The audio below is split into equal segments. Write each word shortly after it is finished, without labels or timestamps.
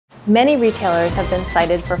Many retailers have been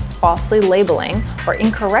cited for falsely labeling or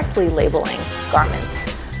incorrectly labeling garments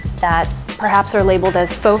that perhaps are labeled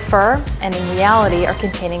as faux fur and in reality are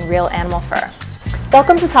containing real animal fur.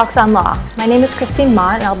 Welcome to TalksOnLaw. My name is Christine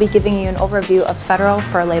Mott and I'll be giving you an overview of federal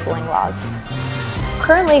fur labeling laws.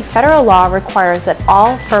 Currently, federal law requires that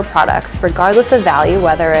all fur products, regardless of value,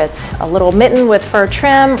 whether it's a little mitten with fur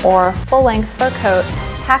trim or a full-length fur coat,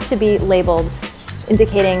 have to be labeled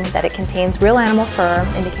indicating that it contains real animal fur,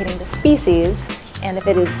 indicating the species, and if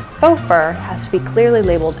it is faux fur, it has to be clearly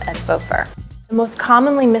labeled as faux fur. The most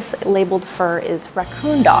commonly mislabeled fur is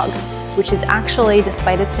raccoon dog, which is actually,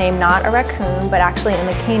 despite its name, not a raccoon, but actually in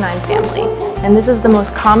the canine family. And this is the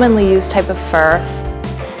most commonly used type of fur,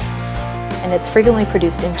 and it's frequently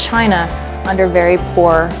produced in China under very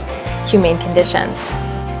poor humane conditions.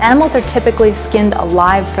 Animals are typically skinned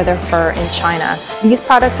alive for their fur in China. These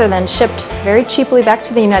products are then shipped very cheaply back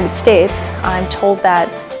to the United States. I'm told that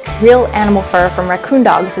real animal fur from raccoon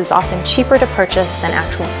dogs is often cheaper to purchase than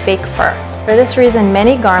actual fake fur. For this reason,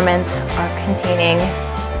 many garments are containing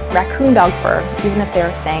raccoon dog fur, even if they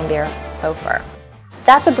are saying they're faux fur.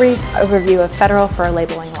 That's a brief overview of federal fur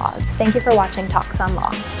labeling laws. Thank you for watching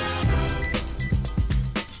TalksOnLaw.